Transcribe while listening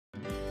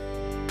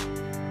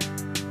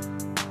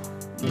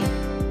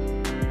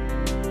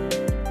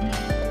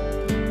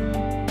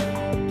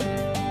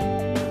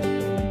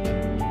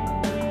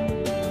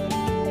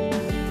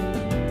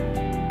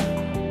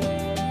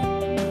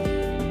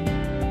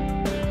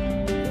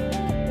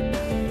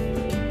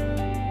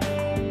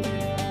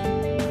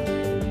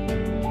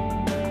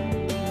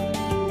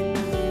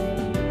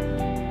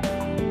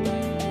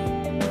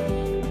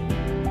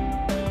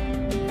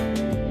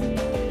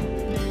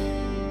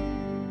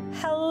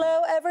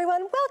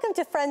everyone. Welcome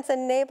to Friends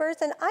and Neighbors,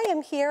 and I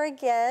am here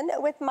again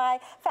with my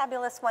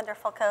fabulous,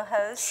 wonderful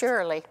co-host,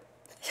 Shirley.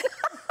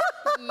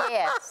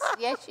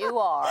 Yes, you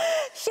are.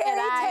 Sherry and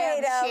I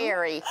Tatum. am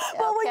Sherry.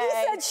 Well, when you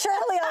okay? said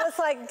Shirley, I was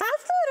like, that's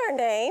not her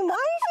name.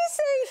 Why did you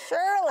say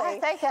Shirley? I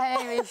think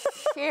her name is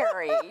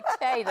Sherry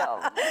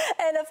Tatum.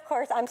 And of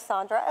course, I'm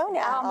Sandra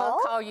Onal. I'm going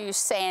to call you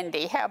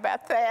Sandy. How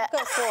about that? Go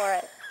for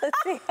it. Let's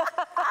see.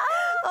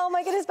 Oh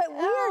my goodness, but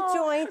we are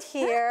joined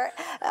here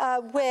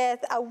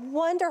with a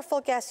wonderful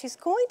guest who's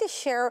going to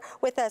share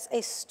with us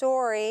a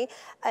story,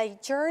 a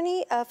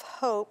journey of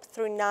hope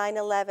through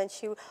 9/11.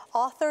 She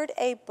authored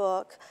a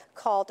book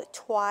called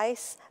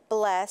Twice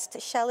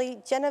Blessed. Shelly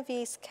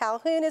Genovese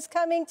Calhoun is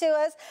coming to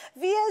us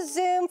via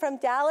Zoom from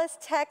Dallas,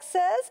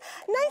 Texas.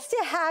 Nice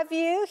to have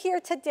you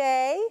here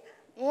today.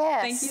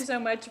 Yes. Thank you so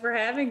much for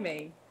having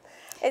me.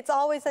 It's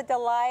always a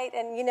delight,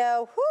 and you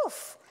know, whew.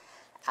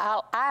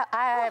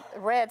 I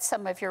read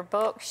some of your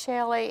books,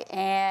 Shelley,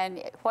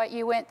 and what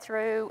you went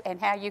through and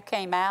how you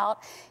came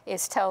out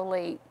is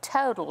totally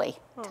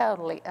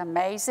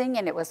amazing,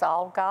 and it was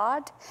all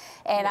God.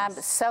 And yes.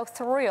 I'm so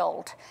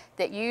thrilled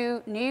that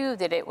you knew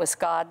that it was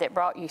God that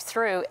brought you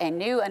through and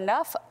knew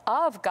enough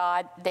of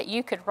God that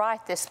you could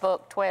write this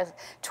book,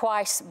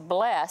 Twice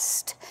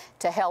Blessed,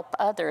 to help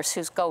others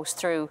who goes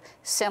through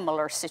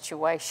similar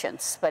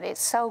situations. But it's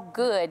so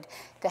good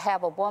to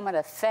have a woman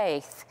of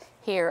faith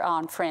here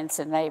on Friends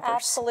and Neighbors.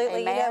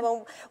 Absolutely. Amen? You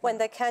know, when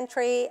the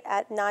country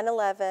at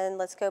 9/11,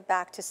 let's go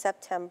back to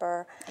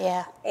September.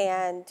 Yeah.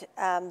 And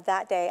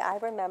that day, I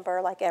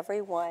remember, like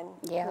everyone,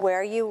 yeah.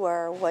 where you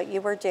were, what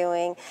you were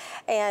doing.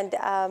 And,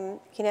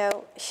 you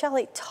know,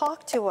 Shelly,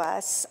 talk to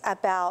us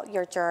about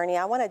your journey.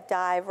 I want to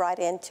dive right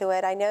into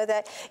it. I know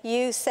that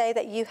you say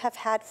that you have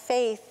had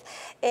faith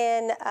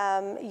in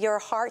your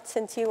heart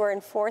since you were in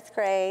 4th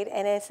grade.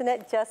 And isn't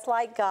it just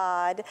like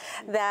God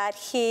that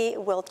He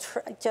will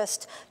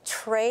just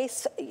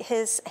trace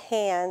His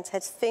hands,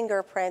 His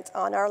fingerprints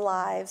on our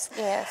lives.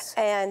 Yes.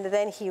 And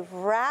then He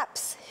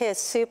wraps His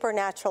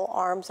supernatural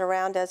arms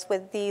around us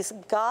with these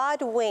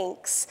God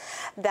winks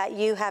that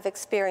you have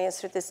experienced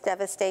through this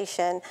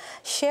devastation.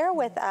 Share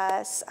with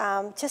us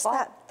just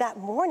that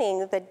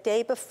morning, the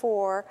day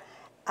before,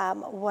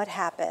 what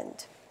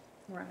happened.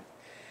 Right.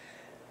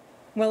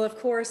 Well, of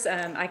course,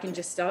 I can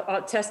just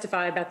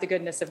testify about the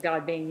goodness of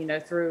God being, you know,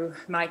 through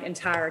my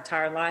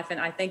entire life.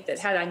 And I think that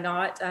had I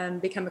not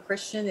become a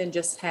Christian and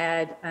just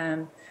had,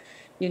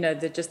 you know,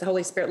 just the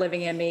Holy Spirit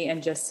living in me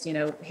and just, you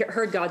know,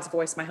 heard God's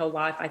voice my whole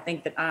life, I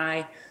think that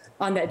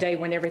on that day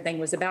when everything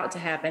was about to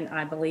happen,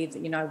 I believe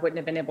that, you know, I wouldn't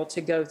have been able to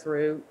go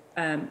through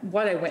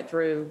what I went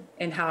through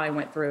and how I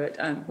went through it,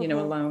 you know,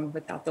 alone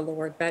without the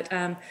Lord. But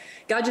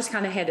God just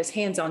kind of had His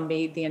hands on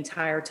me the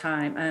entire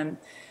time.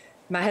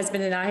 My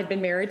husband and I had been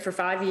married for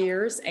 5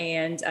 years,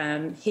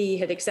 and he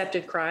had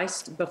accepted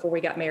Christ before we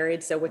got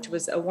married, so which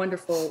was a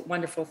wonderful,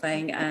 wonderful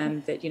thing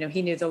that, you know,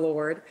 he knew the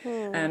Lord.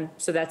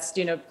 So that's,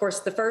 you know, of course,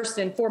 the first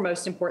and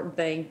foremost important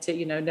thing to,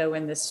 you know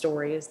in this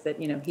story is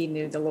that, you know, he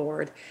knew the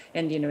Lord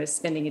and, you know, is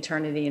spending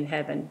eternity in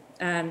heaven.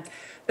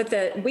 But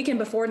the weekend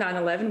before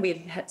 9/11, we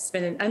had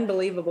spent an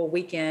unbelievable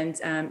weekend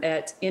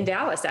in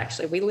Dallas,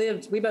 actually.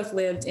 We both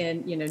lived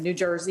in, you know, New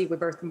Jersey. We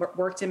both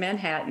worked in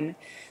Manhattan.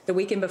 The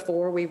weekend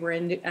before, we were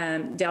in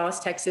Dallas,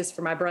 Texas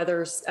for my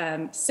brother's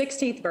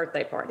 16th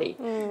birthday party.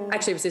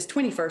 Actually, it was his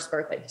 21st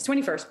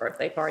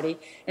birthday party.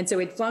 And so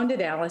we'd flown to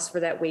Dallas for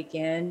that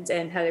weekend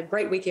and had a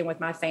great weekend with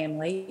my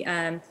family.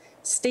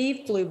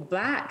 Steve flew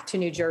back to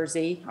New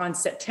Jersey on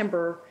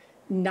September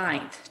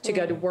 9th to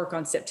go to work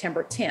on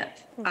September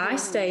 10th. I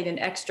stayed an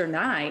extra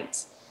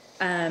night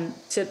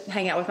to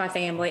hang out with my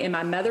family, and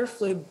my mother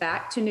flew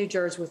back to New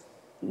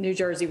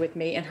Jersey with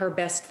me and her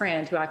best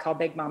friend, who I call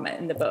Big Mama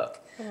in the book.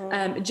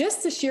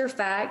 Just the sheer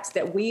fact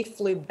that we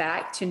flew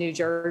back to New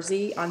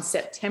Jersey on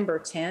September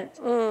 10th,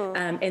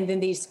 and then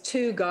these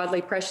two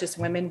godly, precious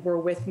women were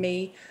with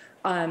me,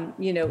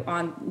 you know,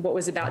 on what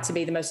was about to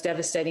be the most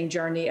devastating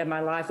journey of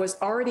my life, was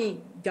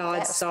already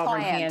God's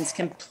sovereign hands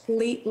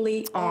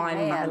completely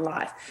on my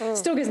life.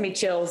 Still gives me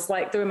chills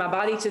like through my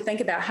body to think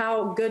about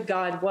how good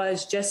God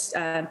was just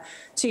to,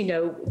 you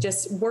know,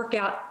 just work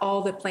out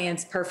all the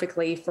plans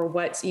perfectly for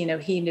what, you know,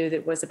 He knew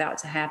that was about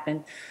to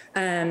happen.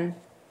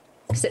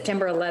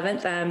 September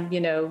 11th,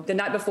 you know, the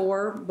night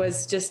before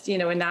was just, you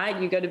know, a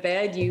night you go to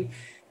bed, you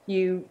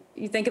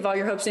think of all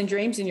your hopes and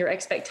dreams and your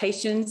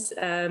expectations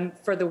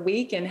for the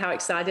week, and how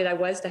excited I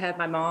was to have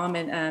my mom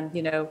and,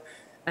 you know,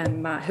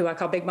 who I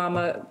call Big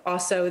Mama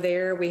also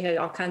there. We had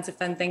all kinds of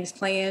fun things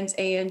planned.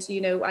 And,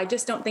 you know, I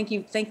just don't think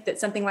you think that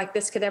something like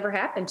this could ever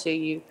happen to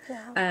you.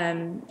 Yeah.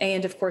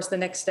 And of course, the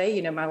next day,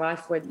 you know, my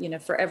life would, you know,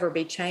 forever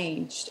be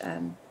changed.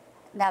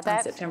 Now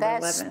on September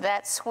 11th.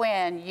 That's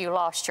when you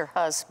lost your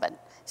husband,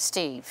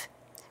 Steve,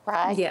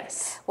 right?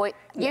 Yes. Well,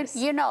 yes.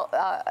 You know,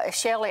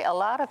 Shelley, a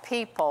lot of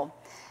people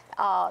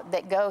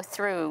that go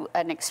through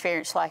an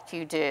experience like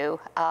you do,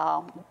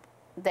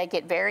 they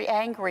get very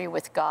angry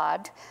with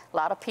God. A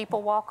lot of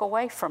people walk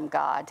away from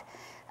God.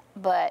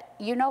 But,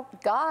 you know,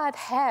 God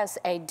has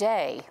a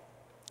day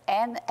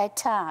and a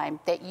time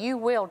that you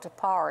will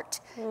depart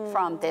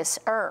from this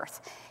earth.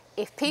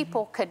 If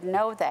people could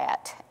know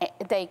that,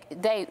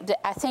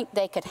 I think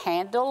they could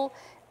handle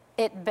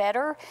it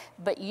better,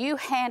 but you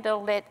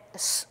handled it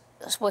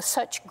with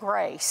such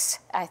grace,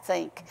 I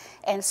think,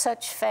 and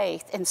such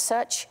faith and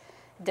such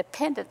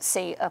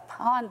dependency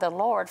upon the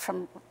Lord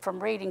from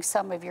reading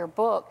some of your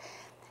book,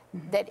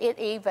 that it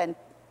even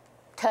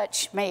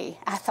touched me.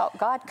 I thought,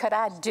 God, could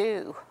I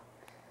do?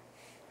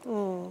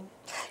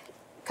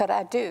 Could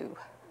I do?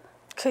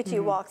 Could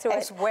you walk through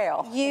as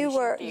well?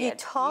 You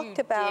talked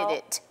about did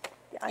it.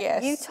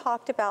 Yes. You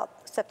talked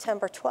about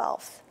September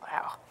 12th.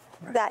 Wow.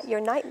 That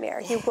your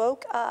nightmare. You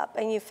woke up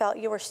and you felt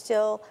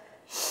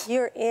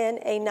you're in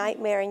a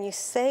nightmare, and you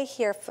say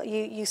here,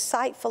 you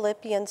cite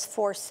Philippians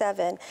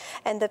 4:7,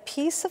 and the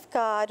peace of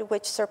God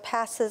which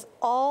surpasses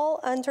all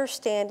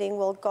understanding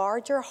will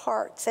guard your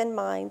hearts and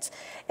minds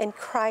in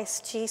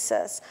Christ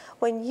Jesus.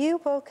 When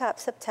you woke up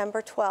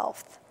September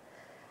 12th,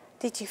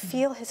 did you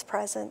feel his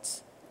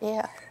presence?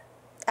 Yeah.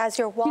 As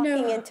you're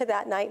walking into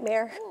that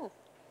nightmare?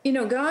 You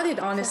know, God had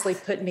honestly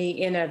put me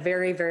in a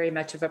very, very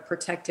much of a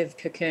protective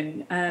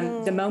cocoon.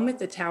 The moment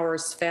the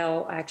towers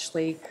fell,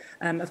 actually,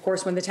 of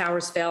course, when the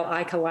towers fell,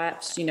 I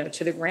collapsed,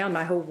 to the ground.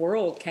 My whole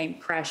world came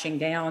crashing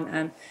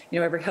down.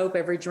 Every hope,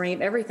 every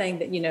dream, everything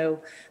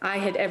that, I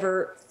had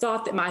ever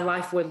thought that my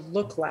life would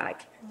look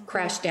like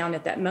crashed down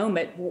at that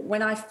moment.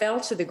 When I fell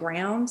to the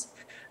ground,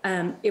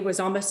 it was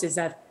almost as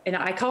if, and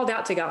I called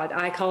out to God.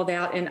 I called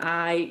out and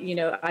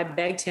I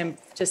begged him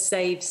to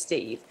save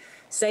Steve.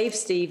 Save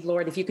Steve,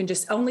 Lord. If you can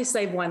just only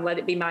save one, let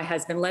it be my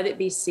husband. Let it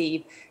be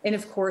Steve. And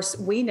of course,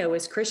 we know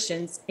as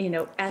Christians,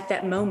 at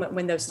that moment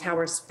when those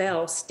towers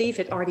fell, Steve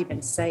had already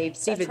been saved.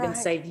 Steve had been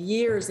saved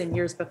years and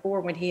years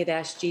before when he had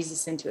asked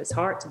Jesus into his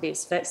heart to be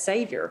his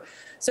savior.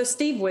 So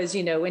Steve was,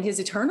 in his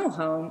eternal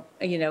home,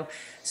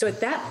 So at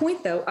that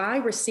point, though, I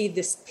received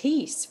this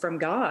peace from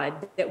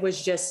God that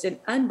was just an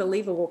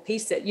unbelievable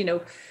peace that,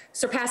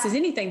 surpasses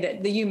anything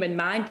that the human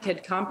mind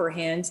could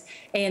comprehend.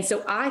 And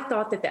so I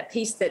thought that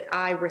peace that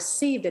I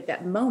received at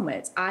that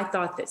moment, I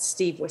thought that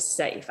Steve was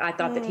safe. I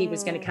thought that he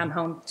was going to come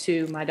home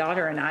to my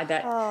daughter and I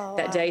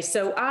that day.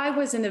 So I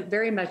was in a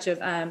very much of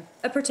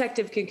a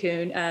protective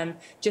cocoon,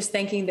 just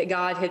thinking that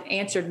God had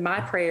answered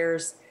my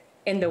prayers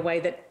in the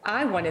way that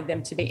I wanted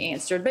them to be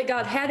answered. But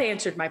God had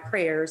answered my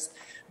prayers,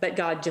 but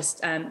God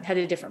just had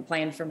a different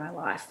plan for my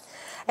life.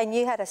 And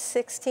you had a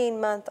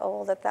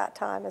 16-month-old at that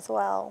time as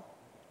well.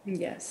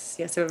 Yes.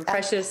 So a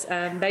precious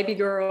baby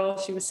girl.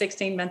 She was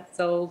 16 months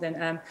old.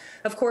 And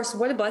of course,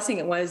 what a blessing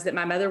it was that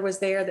my mother was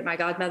there, that my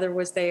godmother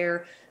was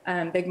there,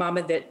 Big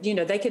Mama, that,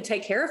 they could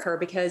take care of her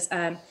because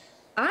I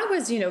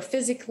was,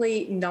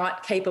 physically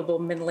not capable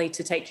mentally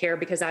to take care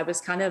because I was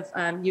kind of,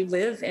 you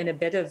live in a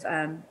bit of,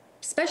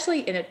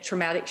 especially in a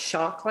traumatic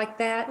shock like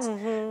that.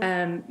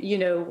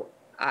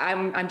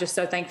 I'm just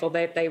so thankful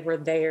that they were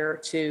there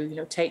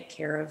to, take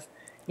care of,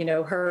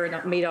 her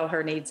and meet all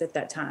her needs at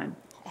that time.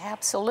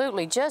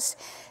 Absolutely. Just,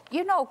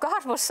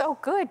 God was so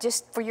good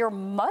just for your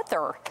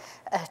mother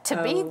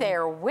to be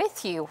there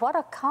with you. What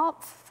a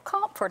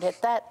comfort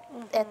at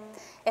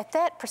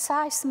that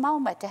precise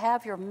moment to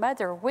have your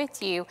mother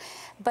with you.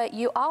 But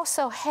you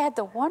also had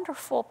the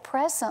wonderful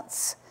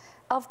presence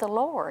of the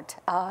Lord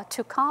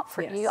to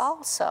comfort you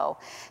also.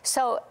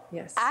 So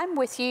I'm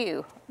with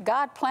you.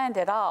 God planned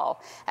it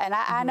all. And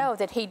I know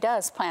that he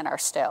does plan our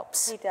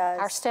steps. He does.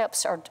 Our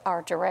steps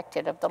are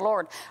directed of the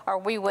Lord, or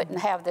we wouldn't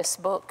have this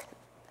book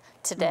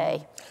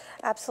today.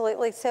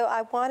 Absolutely. So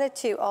I wanted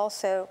to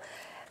also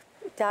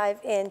dive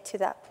into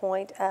that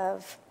point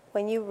of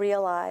when you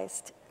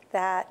realized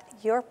that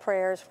your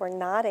prayers were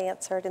not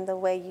answered in the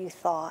way you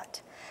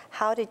thought.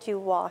 How did you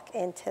walk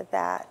into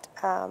that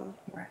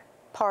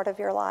part of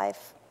your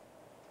life?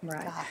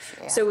 Right. Gosh,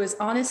 yeah. So it was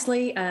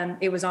honestly,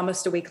 it was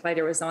almost a week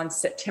later. It was on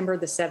September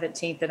the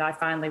 17th that I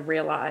finally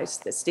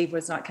realized that Steve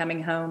was not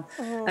coming home.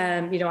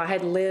 I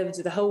had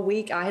lived the whole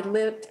week. I had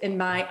lived in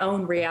my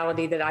own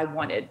reality that I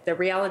wanted, the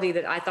reality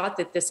that I thought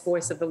that this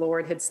voice of the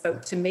Lord had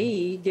spoke to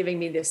me, giving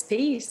me this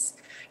peace.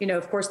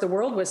 Of course, the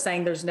world was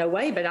saying there's no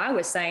way, but I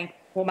was saying,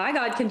 well, my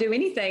God can do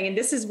anything. And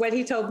this is what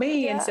he told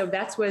me. And so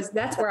that's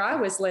where I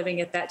was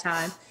living at that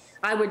time.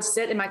 I would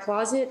sit in my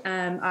closet.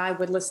 I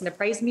would listen to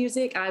praise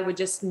music. I would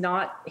just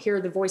not hear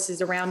the voices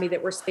around me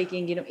that were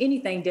speaking,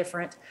 anything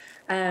different.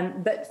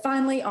 But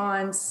finally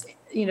on,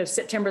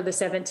 September the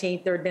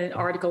 17th, there had been an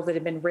article that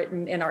had been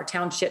written in our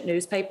township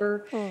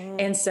newspaper.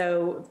 And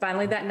so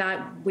finally that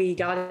night we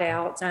got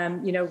out,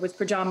 with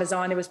pajamas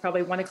on. It was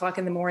probably 1 o'clock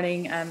in the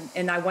morning.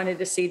 And I wanted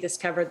to see this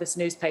cover of this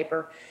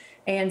newspaper.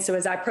 And so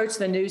as I approached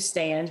the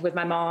newsstand with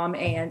my mom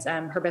and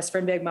her best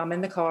friend, Big Mom,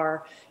 in the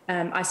car,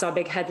 I saw a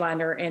big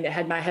headliner and it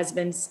had my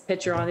husband's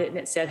picture on it. And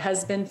it said,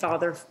 husband,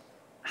 father,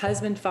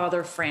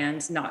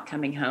 friends, not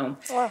coming home.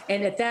 Oh.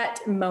 And at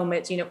that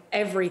moment,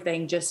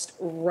 everything just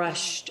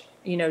rushed,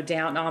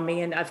 down on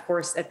me. And of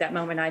course, at that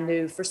moment, I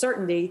knew for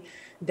certainty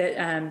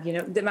that,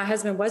 that my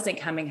husband wasn't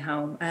coming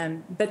home.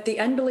 But the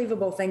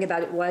unbelievable thing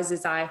about it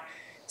was I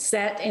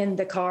sat in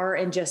the car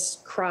and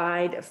just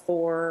cried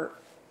for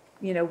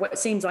you know, what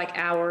seems like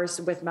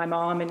hours with my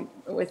mom and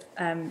with,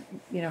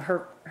 you know,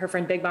 her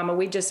friend Big Mama.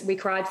 We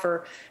cried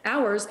for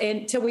hours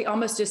until we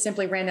almost just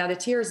simply ran out of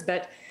tears.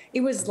 But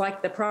it was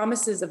like the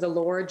promises of the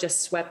Lord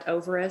just swept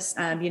over us.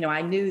 You know,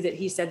 I knew that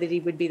he said that he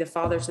would be the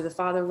father to the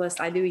fatherless.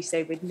 I knew he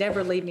said he would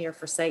never leave me or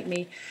forsake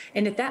me.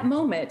 And at that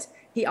moment,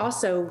 he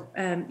also,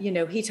 you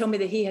know, he told me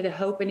that he had a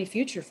hope and a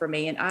future for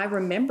me. And I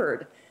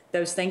remembered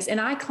those things. And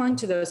I clung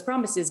to those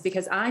promises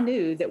because I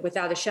knew that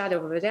without a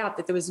shadow of a doubt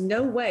that there was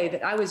no way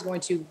that I was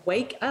going to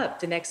wake up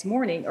the next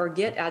morning or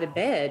get out of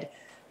bed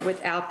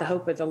without the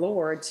hope of the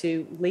Lord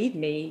to lead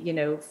me, you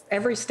know,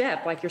 every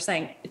step, like you're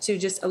saying, to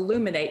just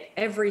illuminate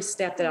every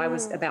step that I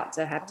was about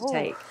to have to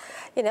take.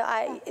 You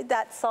know,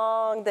 that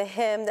song, the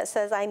hymn that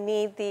says, I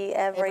need thee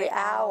every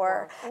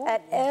hour,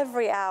 at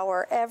every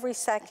hour, every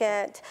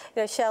second.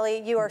 You know, Shelly,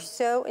 you are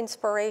so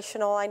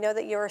inspirational. I know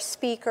that you're a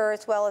speaker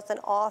as well as an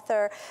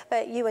author,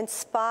 but you're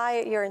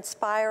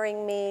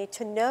inspiring me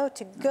to know,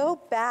 to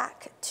go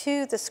back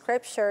to the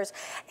scriptures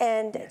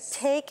and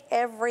take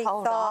every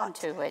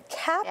thought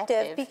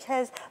captive,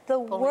 because the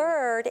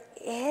word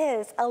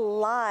is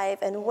alive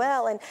and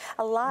well, and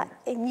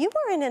and you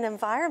were in an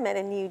environment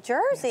in New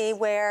Jersey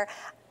where,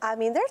 I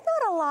mean, there's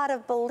not a lot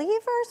of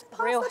believers,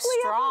 possibly. Real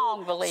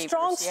strong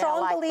believers.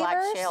 Strong believers.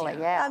 Like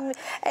Shelly,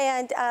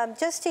 and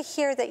just to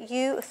hear that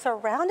you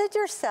surrounded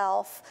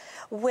yourself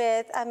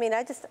with, I mean,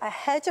 a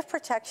hedge of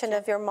protection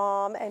of your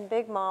mom and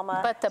Big Mama.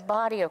 But the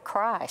body of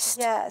Christ.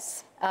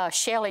 Yes.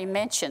 Shelly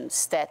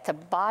mentions that the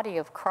body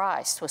of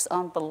Christ was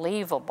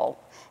unbelievable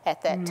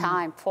at that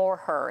time for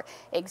her.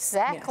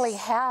 Exactly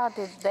how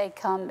did they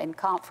come and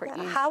comfort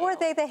you? How were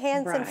they the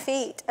hands and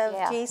feet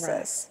of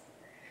Jesus?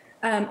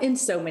 In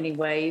so many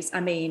ways.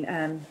 I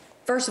mean,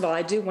 first of all,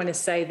 I do want to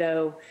say,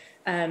 though,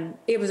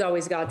 it was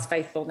always God's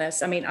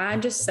faithfulness. I mean,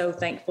 I'm just so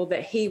thankful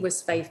that he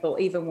was faithful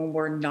even when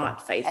we're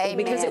not faithful. Amen.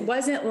 Because it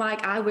wasn't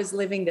like I was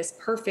living this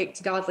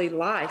perfect, godly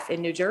life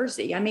in New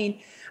Jersey. I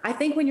mean, I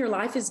think when your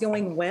life is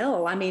going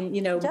well, I mean,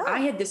 you know, I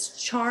had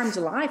this charmed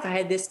life. I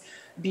had this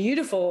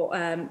beautiful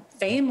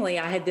family.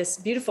 I had this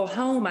beautiful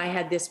home. I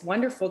had this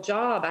wonderful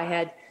job. I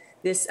had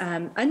this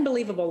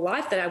unbelievable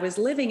life that I was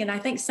living. And I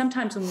think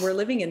sometimes when we're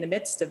living in the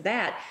midst of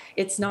that,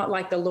 it's not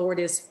like the Lord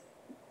is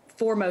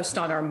foremost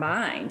on our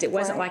mind. It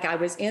wasn't like I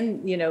was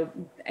in, you know,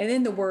 and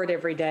in the word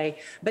every day,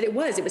 but it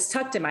was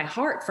tucked in my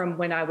heart from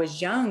when I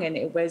was young. And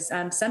it was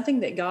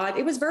something that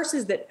it was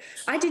verses that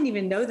I didn't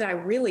even know that I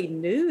really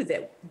knew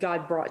that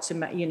God brought to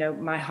my, you know,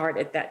 my heart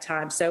at that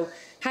time. So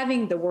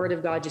having the word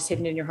of God just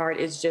hidden in your heart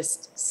is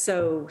just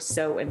so,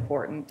 so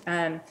important.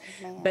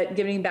 But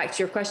getting back to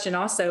your question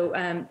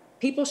also,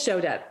 people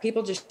showed up.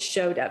 People just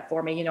showed up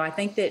for me. You know, I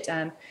think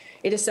that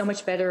it is so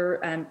much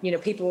better. You know,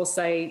 people will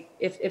say,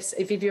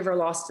 if you've ever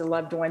lost a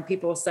loved one,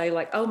 people will say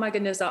like, oh my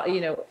goodness,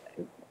 you know,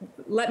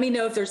 let me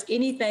know if there's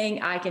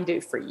anything I can do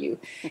for you.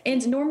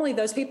 And normally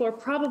those people are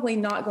probably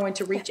not going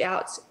to reach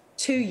out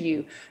to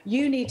you.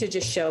 You need to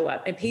just show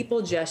up. And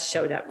people just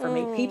showed up for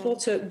me. People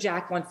took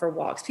Jacqueline for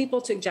walks.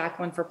 People took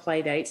Jacqueline for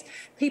play dates.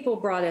 People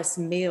brought us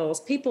meals.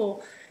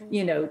 People,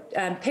 you know,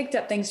 picked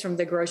up things from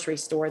the grocery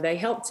store. They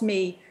helped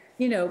me,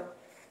 you know,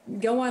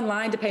 go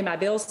online to pay my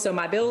bills so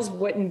my bills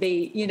wouldn't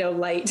be, you know,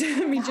 late.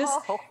 I mean, just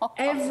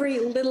every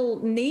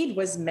little need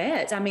was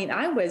met. I mean,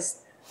 I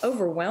was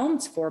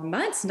overwhelmed for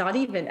months, not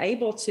even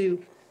able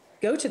to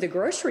go to the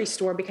grocery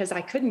store because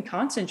I couldn't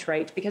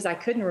concentrate, because I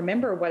couldn't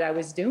remember what I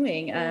was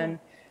doing.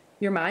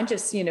 Your mind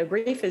just, you know,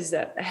 grief is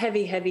a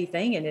heavy, heavy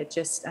thing. And it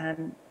just,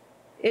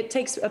 it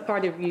takes a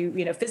part of you,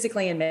 you know,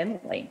 physically and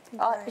mentally.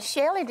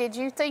 Shelly, did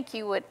you think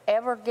you would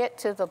ever get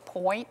to the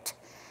point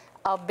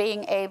of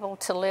being able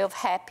to live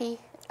happy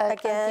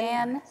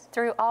again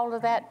through all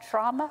of that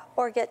trauma?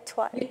 Or get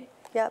twice.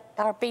 Yep.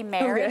 Or be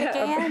married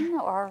again?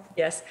 Or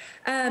Yes.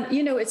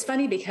 You know, it's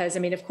funny because, I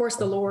mean, of course,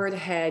 the Lord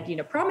had, you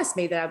know, promised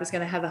me that I was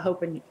going to have a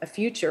hope and a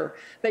future,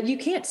 but you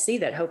can't see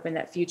that hope in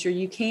that future.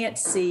 You can't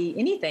see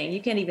anything.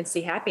 You can't even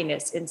see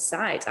happiness in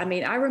sight. I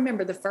mean, I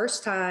remember the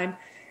first time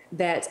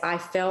that I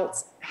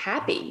felt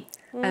happy,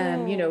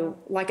 you know,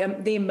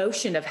 like the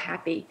emotion of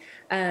happy.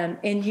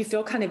 And you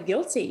feel kind of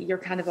guilty. You're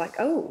kind of like,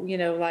 oh, you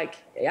know, like,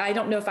 I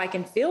don't know if I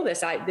can feel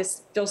this.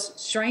 This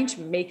feels strange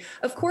for me.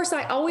 Of course,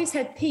 I always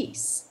had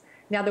peace.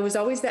 Now, there was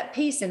always that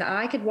peace, and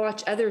I could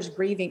watch others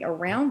grieving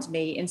around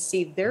me and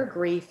see their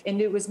grief. And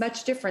it was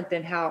much different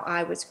than how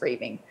I was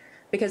grieving,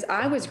 because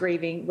I was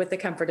grieving with the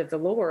comfort of the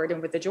Lord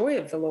and with the joy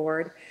of the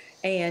Lord.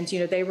 And, you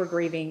know, they were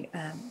grieving,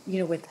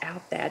 you know,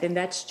 without that. And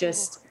that's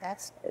just,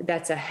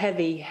 that's a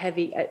heavy,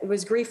 heavy, it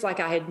was grief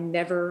like I had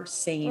never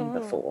seen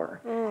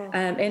before.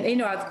 And, you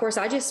know, of course,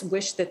 I just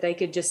wish that they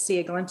could just see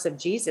a glimpse of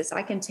Jesus.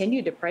 I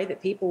continue to pray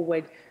that people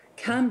would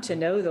come to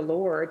know the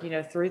Lord, you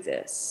know, through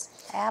this.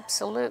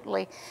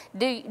 Absolutely.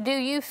 Do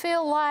you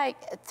feel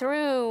like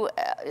through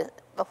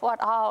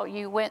what all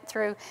you went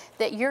through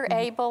that you're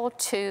able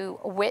to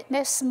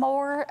witness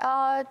more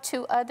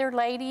to other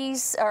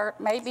ladies or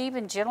maybe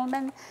even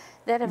gentlemen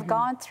that have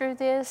gone through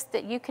this,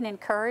 that you can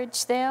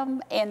encourage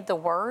them in the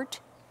Word?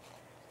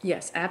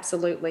 Yes,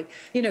 absolutely.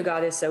 You know,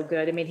 God is so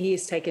good. I mean, He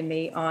has taken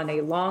me on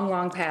a long,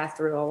 long path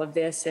through all of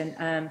this,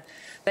 and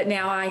but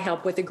now I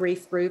help with a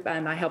grief group.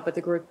 I help with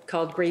a group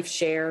called Grief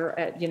Share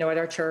at at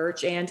our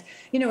church, and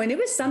and it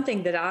was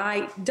something that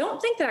I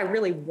don't think that I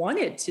really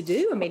wanted to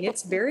do. I mean,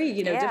 it's very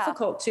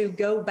difficult to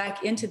go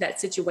back into that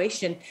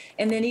situation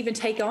and then even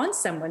take on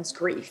someone's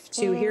grief,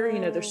 to hear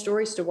their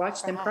stories, to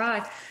watch them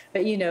cry.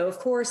 But of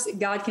course,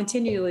 God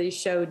continually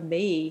showed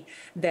me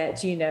that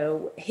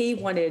He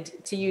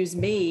wanted to use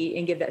me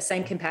and give that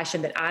same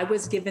compassion that I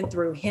was given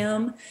through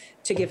Him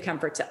to give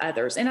comfort to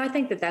others. And I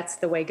think that that's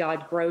the way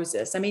God grows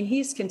us. I mean,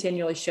 He's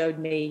continually showed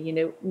me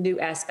new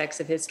aspects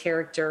of His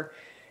character,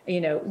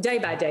 day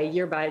by day,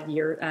 year by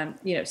year,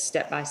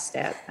 step by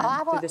step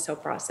through this whole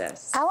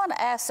process. I want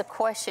to ask a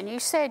question. You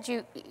said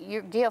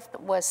your gift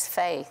was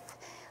faith.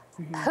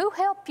 Who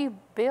helped you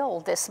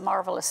build this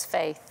marvelous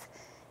faith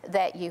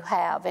that you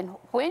have? And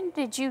when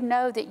did you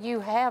know that you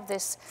have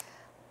this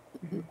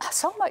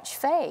so much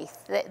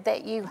faith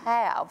that you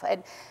have?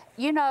 And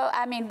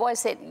I mean,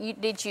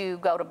 did you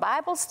go to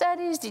Bible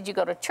studies? Did you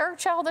go to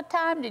church all the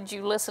time? Did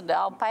you listen to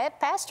all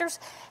pastors?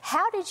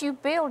 How did you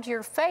build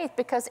your faith?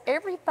 Because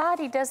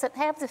everybody doesn't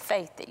have the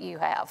faith that you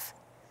have.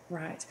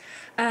 Right.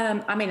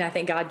 I mean, I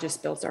think God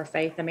just builds our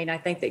faith. I mean, I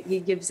think that He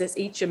gives us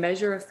each a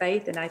measure of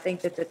faith. And I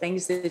think that the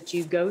things that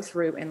you go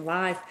through in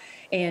life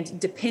and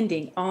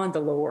depending on the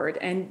Lord,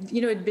 and,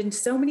 it'd been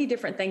so many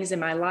different things in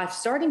my life,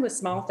 starting with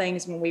small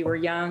things when we were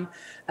young.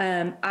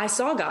 I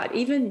saw God.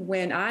 Even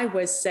when I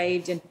was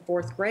saved in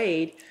 4th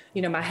grade,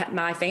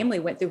 my family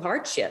went through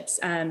hardships,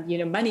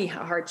 money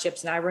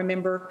hardships. And I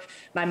remember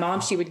my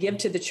mom, she would give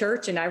to the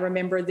church. And I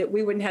remember that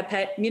we wouldn't have,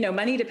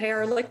 money to pay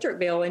our electric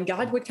bill, and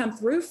God would come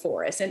through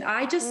for us. And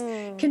I just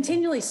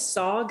continually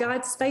saw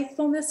God's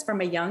faithfulness from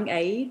a young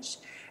age.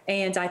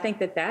 And I think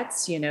that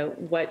that's,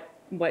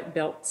 what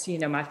built,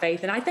 my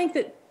faith. And I think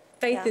that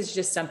faith is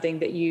just something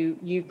that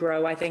you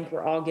grow. I think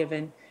we're all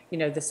given,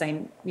 the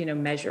same,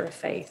 measure of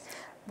faith.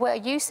 Well,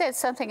 you said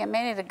something a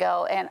minute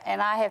ago,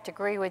 and I have to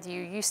agree with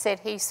you. You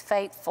said He's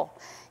faithful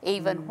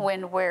even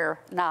when we're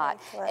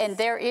not. And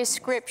there is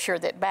scripture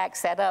that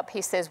backs that up.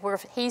 He says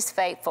He's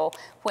faithful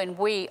when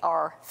we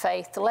are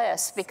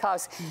faithless,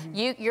 because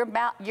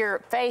your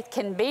faith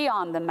can be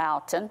on the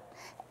mountain,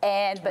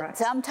 but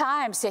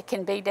sometimes it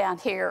can be down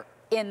here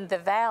in the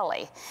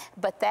valley.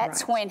 But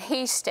that's when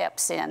He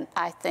steps in,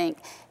 I think,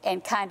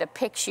 and kind of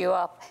picks you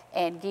up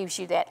and gives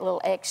you that little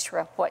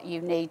extra what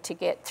you need to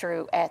get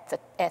through at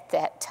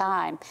that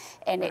time.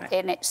 And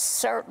it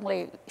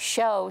certainly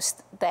shows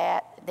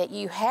that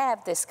you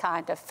have this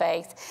kind of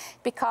faith,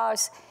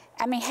 because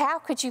I mean, how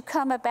could you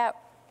come about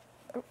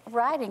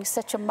writing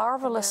such a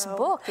marvelous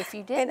book if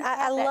you didn't? And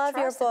I love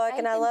your book,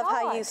 and I love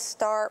how you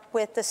start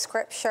with the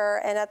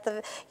scripture. And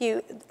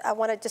I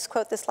want to just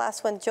quote this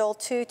last one, Joel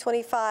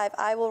 2:25.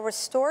 I will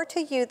restore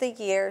to you the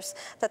years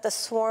that the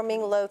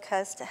swarming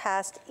locust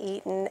has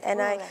eaten. And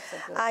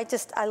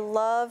I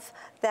love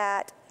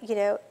that.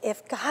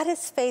 If God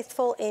is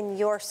faithful in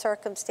your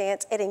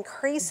circumstance, it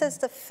increases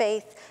the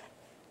faith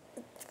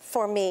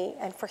for me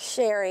and for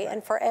Sherry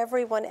and for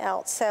everyone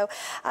else. So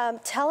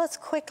tell us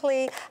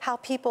quickly how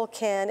people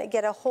can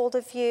get a hold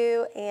of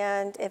you,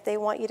 and if they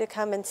want you to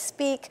come and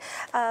speak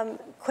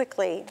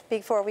quickly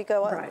before we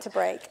go on to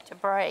break.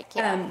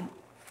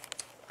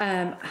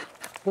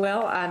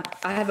 Well,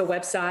 I have a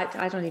website.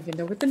 I don't even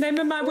know what the name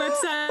of my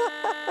website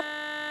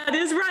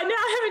is right now.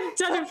 I haven't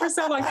done it for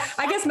so long.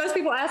 I guess most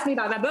people ask me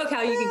about my book,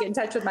 how you can get in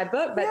touch with my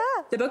book, but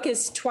the book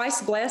is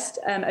Twice Blessed,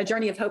 A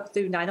Journey of Hope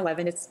Through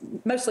 9/11. It's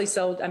mostly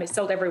sold, it's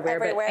sold everywhere,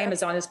 but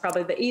Amazon is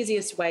probably the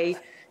easiest way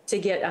to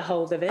get a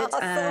hold of it.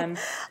 Awesome.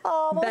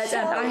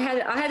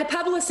 I had a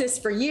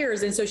publicist for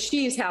years, and so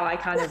she's how I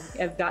kind of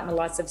have gotten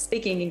lots of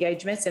speaking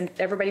engagements, and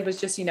everybody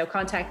was just,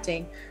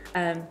 contacting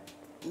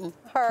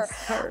her.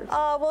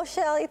 Well,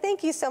 Shelly,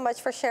 thank you so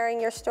much for sharing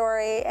your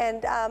story,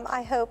 and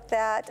I hope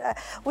that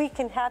we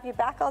can have you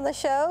back on the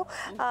show.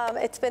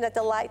 It's been a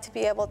delight to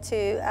be able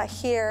to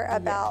hear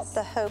about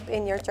the hope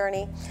in your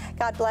journey.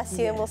 God bless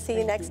you, and we'll see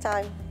you next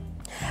time.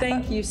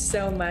 Thank you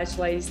so much,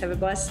 ladies. Have a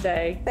blessed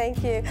day.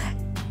 Thank you.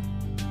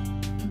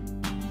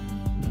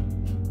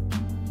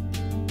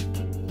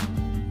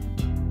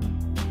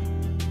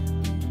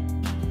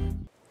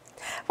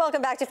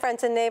 Welcome back to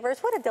Friends and Neighbors.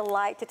 What a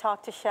delight to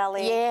talk to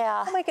Shelly.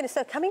 Yeah. Oh my goodness,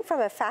 so coming from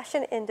a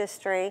fashion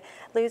industry,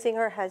 losing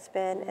her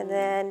husband, and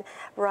then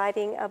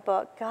writing a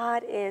book,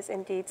 God is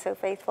indeed so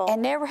faithful.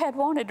 And never had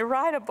wanted to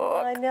write a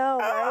book. I know,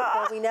 right?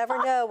 Well, we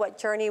never know what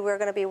journey we're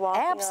going to be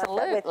walking on.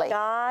 Absolutely. But with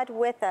God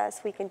with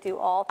us, we can do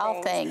all things.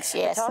 All things,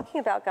 yes. And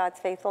talking about God's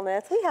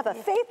faithfulness, we have a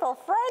faithful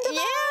friend of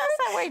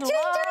ours, we Ginger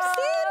love.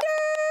 Sanders.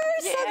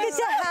 Yes. So good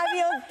to have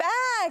you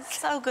back.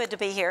 So good to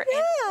be here. Yeah.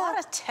 And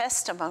what a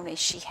testimony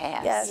she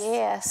has. Yes.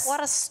 Yes.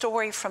 What a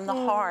story from the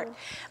heart.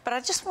 But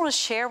I just want to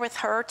share with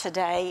her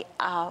today,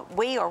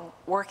 we are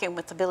working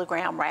with the Billy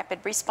Graham Rapid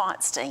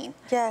Response Team.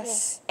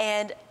 Yes.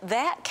 And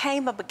that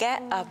came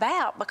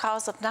about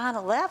because of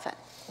 9/11.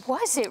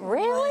 Was it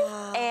really?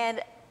 Wow.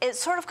 And it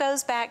sort of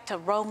goes back to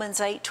Romans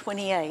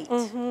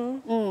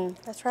 8:28.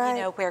 That's right.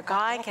 You know, where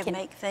God can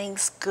make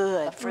things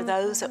good for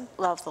those that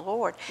love the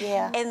Lord.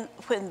 Yeah. And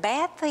when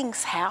bad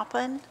things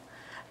happen,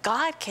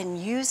 God can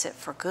use it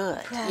for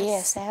good.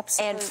 Yes,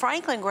 absolutely. And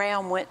Franklin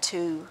Graham went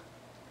to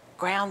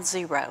ground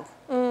zero.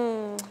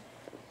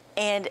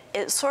 And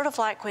it's sort of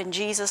like when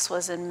Jesus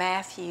was in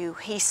Matthew,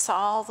 he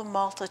saw the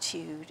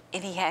multitude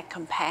and he had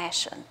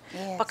compassion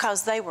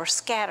because they were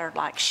scattered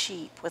like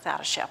sheep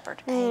without a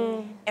shepherd.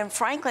 And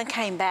Franklin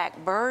came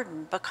back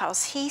burdened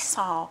because he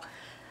saw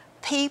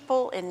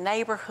people in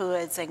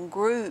neighborhoods and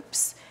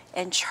groups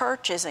and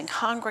churches and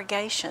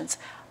congregations,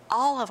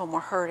 all of them were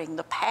hurting.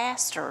 The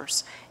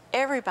pastors,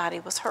 everybody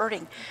was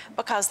hurting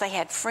because they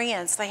had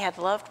friends, they had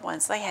loved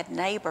ones, they had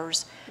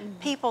neighbors,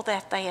 people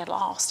that they had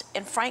lost.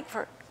 And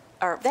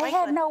they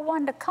had no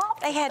one to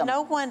comfort them. They had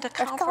no one to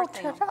comfort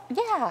them.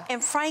 Yeah.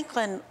 And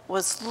Franklin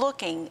was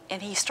looking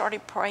and he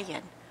started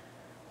praying,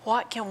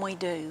 what can we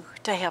do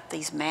to help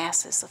these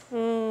masses of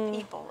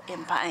people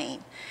in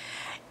pain?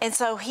 And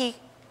so he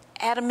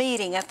had a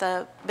meeting at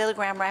the Billy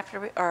Graham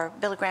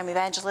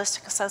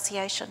Evangelistic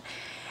Association,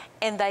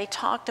 and they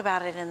talked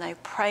about it and they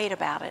prayed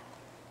about it.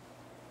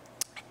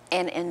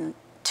 And in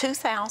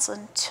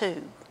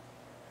 2002,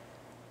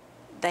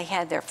 they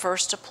had their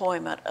first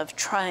deployment of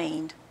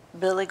trained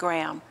Billy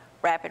Graham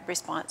rapid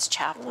response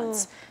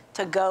chaplains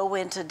to go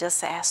into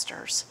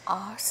disasters.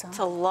 Awesome.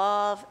 To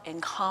love and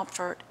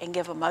comfort and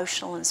give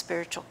emotional and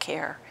spiritual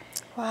care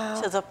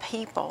to the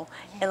people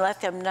and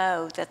let them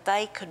know that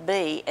they could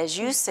be, as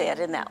you said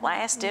in that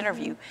last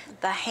interview,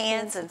 the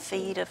hands and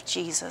feet of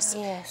Jesus.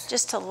 Yes.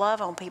 Just to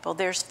love on people.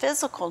 There's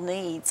physical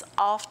needs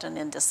often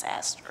in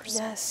disasters.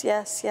 Yes,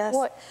 yes, yes.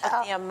 But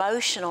the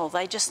emotional,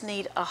 they just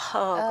need a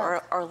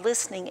hug or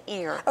listening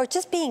ear. Or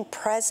just being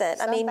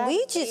present. I mean,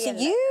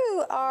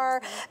 you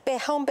are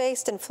home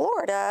based in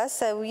Florida,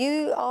 so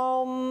you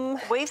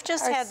We've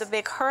just had the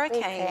big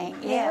hurricane.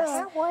 Yes.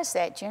 Where was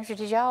that, Ginger?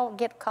 Did y'all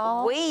get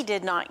called? We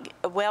did not.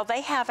 Well,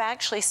 they have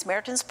actually,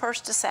 Samaritan's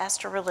Purse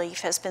Disaster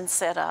Relief has been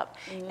set up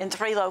in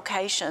 3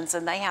 locations,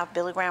 and they have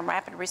Billy Graham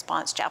Rapid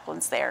Response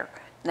chaplains there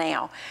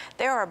now.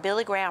 There are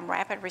Billy Graham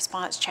Rapid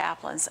Response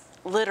chaplains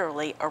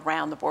literally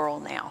around the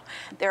world now.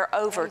 There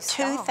are over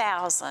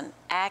 2,000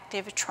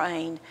 active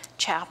trained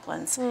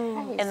chaplains,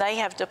 and they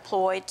have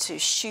deployed to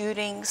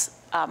shootings.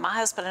 My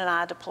husband and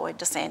I deployed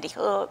to Sandy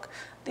Hook,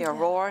 the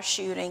Aurora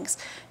shootings,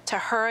 to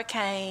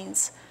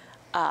hurricanes,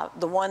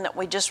 the one that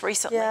we just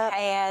recently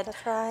had,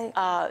 that's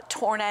right.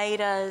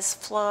 Tornadoes,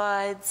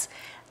 floods,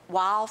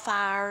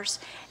 wildfires,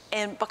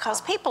 and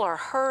because people are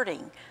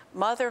hurting,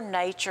 Mother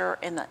Nature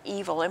and the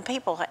evil, and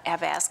people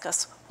have asked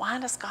us, why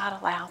does God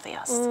allow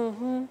this?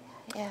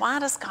 Why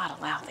does God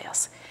allow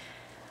this?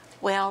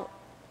 Well,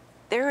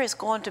 there is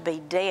going to be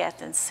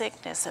death and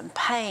sickness and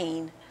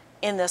pain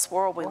in this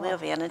world we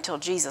live in until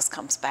Jesus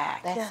comes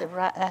back.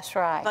 That's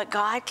right. But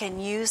God can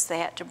use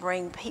that to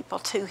bring people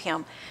to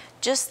Him.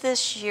 Just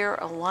this year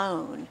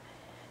alone,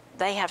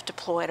 they have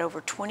deployed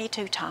over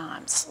 22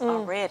 times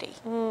already.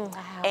 Wow.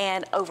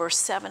 And over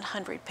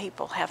 700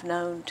 people have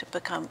known to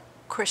become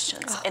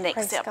Christians and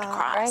accept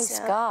Christ. Praise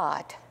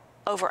God.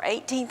 Over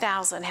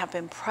 18,000 have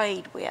been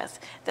prayed with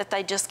that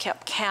they just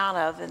kept count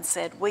of and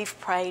said, we've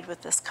prayed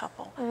with this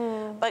couple.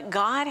 But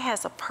God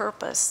has a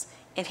purpose,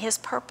 and His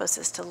purpose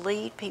is to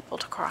lead people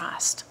to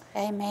Christ.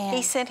 Amen.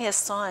 He sent His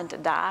Son to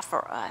die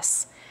for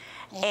us.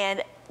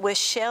 And with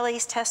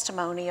Shelly's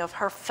testimony of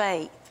her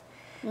faith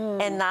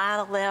and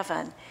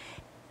 9/11,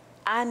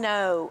 I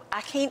know,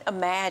 I can't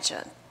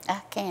imagine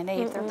I can't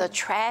either. the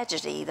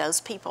tragedy those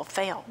people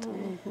felt.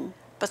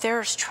 But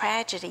there's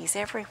tragedies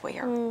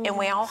everywhere, and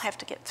we all have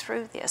to get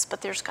through this,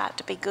 but there's got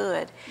to be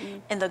good.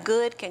 And the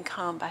good can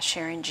come by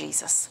sharing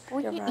Jesus.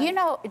 Well, you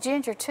know,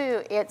 Ginger,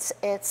 too, it's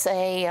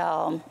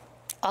a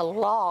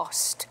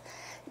lost,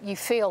 you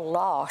feel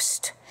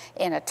lost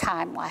in a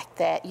time like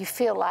that. You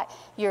feel like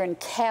you're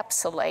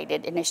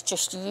encapsulated and it's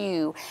just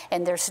you,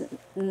 and there's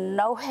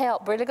no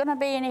help, really going to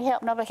be any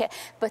help, nobody can.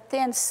 But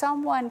then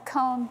someone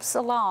comes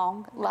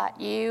along like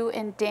you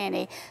and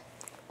Denny,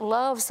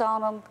 loves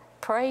on them,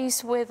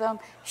 prays with them,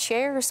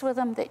 shares with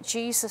them that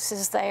Jesus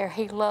is there,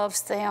 He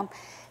loves them.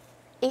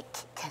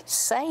 It can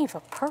save a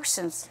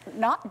person's,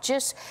 not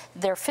just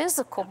their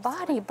physical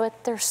body,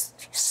 but their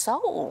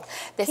soul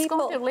that's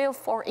going to live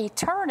for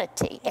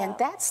eternity. And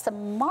that's the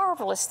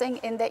marvelous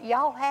thing, in that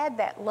y'all had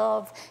that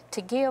love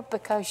to give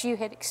because you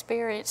had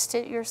experienced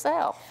it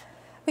yourself.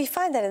 We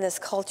find that in this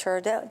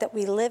culture that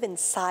we live in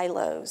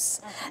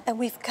silos, and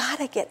we've got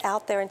to get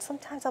out there. And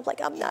sometimes I'm like,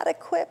 I'm not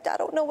equipped. I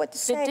don't know what to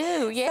say.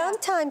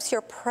 Sometimes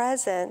your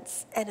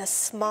presence and a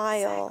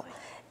smile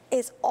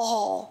is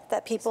all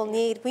that people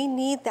need. We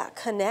need that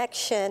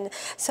connection.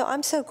 So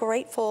I'm so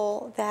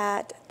grateful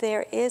that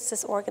there is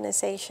this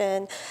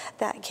organization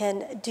that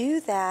can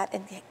do that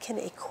and can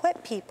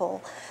equip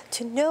people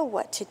to know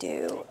what to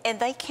do.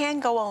 And they can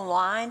go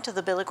online to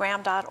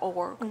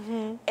thebillygraham.org,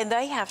 and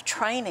they have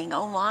training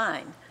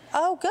online.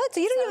 Oh, good.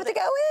 So you don't even have to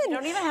go in. You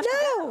don't even have to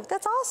go.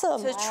 That's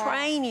awesome. To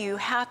train you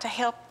how to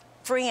help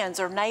friends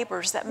or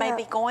neighbors that may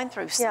be going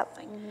through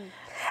something.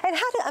 And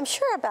I'm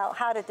sure about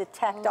how to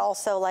detect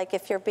also, like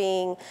if you're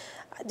being,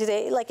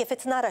 like if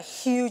it's not a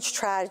huge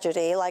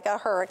tragedy, like a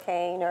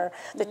hurricane or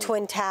the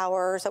Twin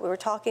Towers that we were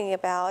talking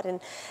about,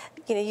 and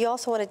you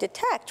also want to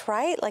detect,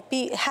 right? Like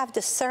have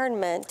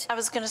discernment. I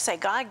was going to say,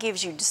 God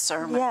gives you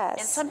discernment. Yes.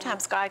 And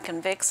sometimes God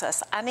convicts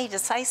us. I need to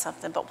say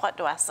something, but what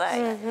do I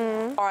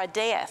say? Or a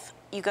death.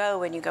 You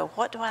go and you go,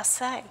 what do I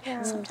say?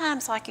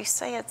 Sometimes, like you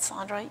said,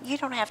 Sandra, you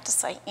don't have to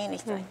say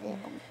anything.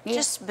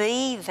 Just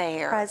be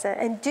there. Present.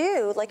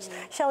 And like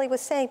Shelly was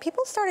saying,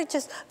 people started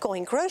just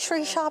going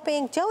grocery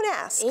shopping. Don't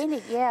ask.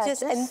 And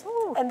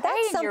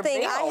that's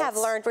something I have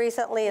learned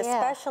recently,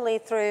 especially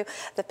through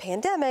the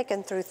pandemic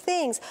and through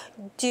things.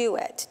 Do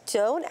it.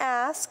 Don't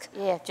ask.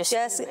 Just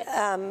do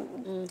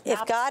it.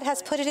 If God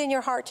has put it in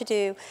your heart to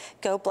do,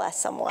 go bless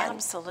someone.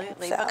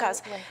 Absolutely.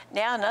 Because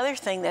now another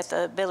thing that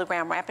the Billy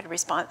Graham Rapid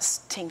Response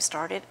team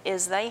started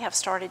is they have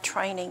started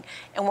training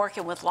and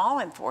working with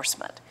law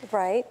enforcement.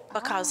 Right.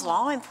 Because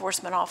law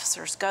enforcement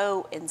officers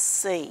go and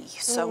see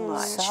so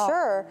much.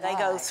 Sure. They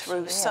go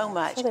through so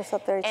much. They're so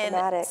very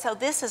traumatic. So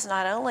this is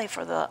not only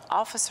for the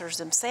officers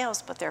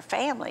themselves, but their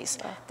families,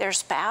 their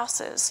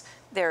spouses,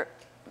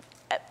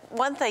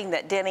 one thing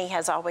that Denny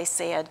has always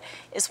said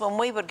is when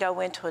we would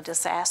go into a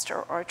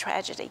disaster or a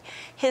tragedy,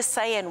 his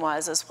saying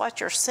is what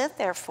you're sent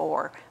there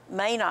for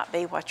may not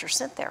be what you're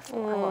sent there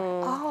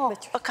for.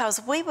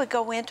 Because we would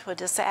go into a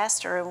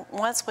disaster, and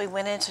once we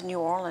went into New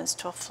Orleans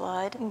to a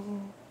flood,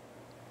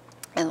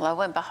 and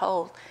lo and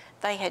behold,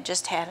 they had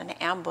just had an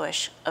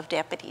ambush of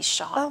deputies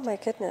shot. Oh my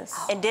goodness.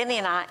 And Denny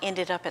and I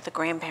ended up at the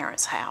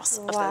grandparents' house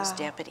of those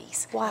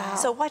deputies. Wow.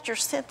 So what you're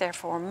sent there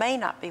for may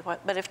not be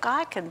but if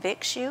God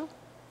convicts you,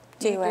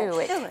 do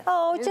it.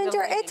 Oh,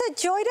 Ginger, it's a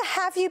joy to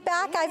have you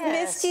back. I've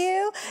missed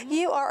you.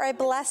 You are a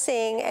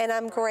blessing, and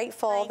I'm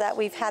grateful that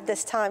we've had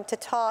this time to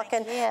talk.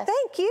 And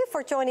thank you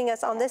for joining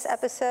us on this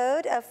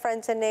episode of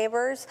Friends and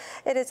Neighbors.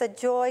 It is a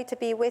joy to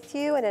be with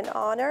you and an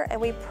honor, and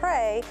we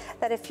pray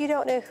that if you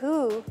don't know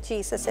who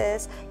Jesus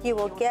is, you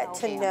will get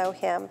to know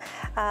him.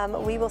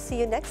 We will see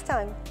you next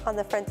time on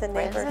the Friends and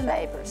Neighbors. Friends and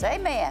Neighbors.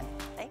 Amen.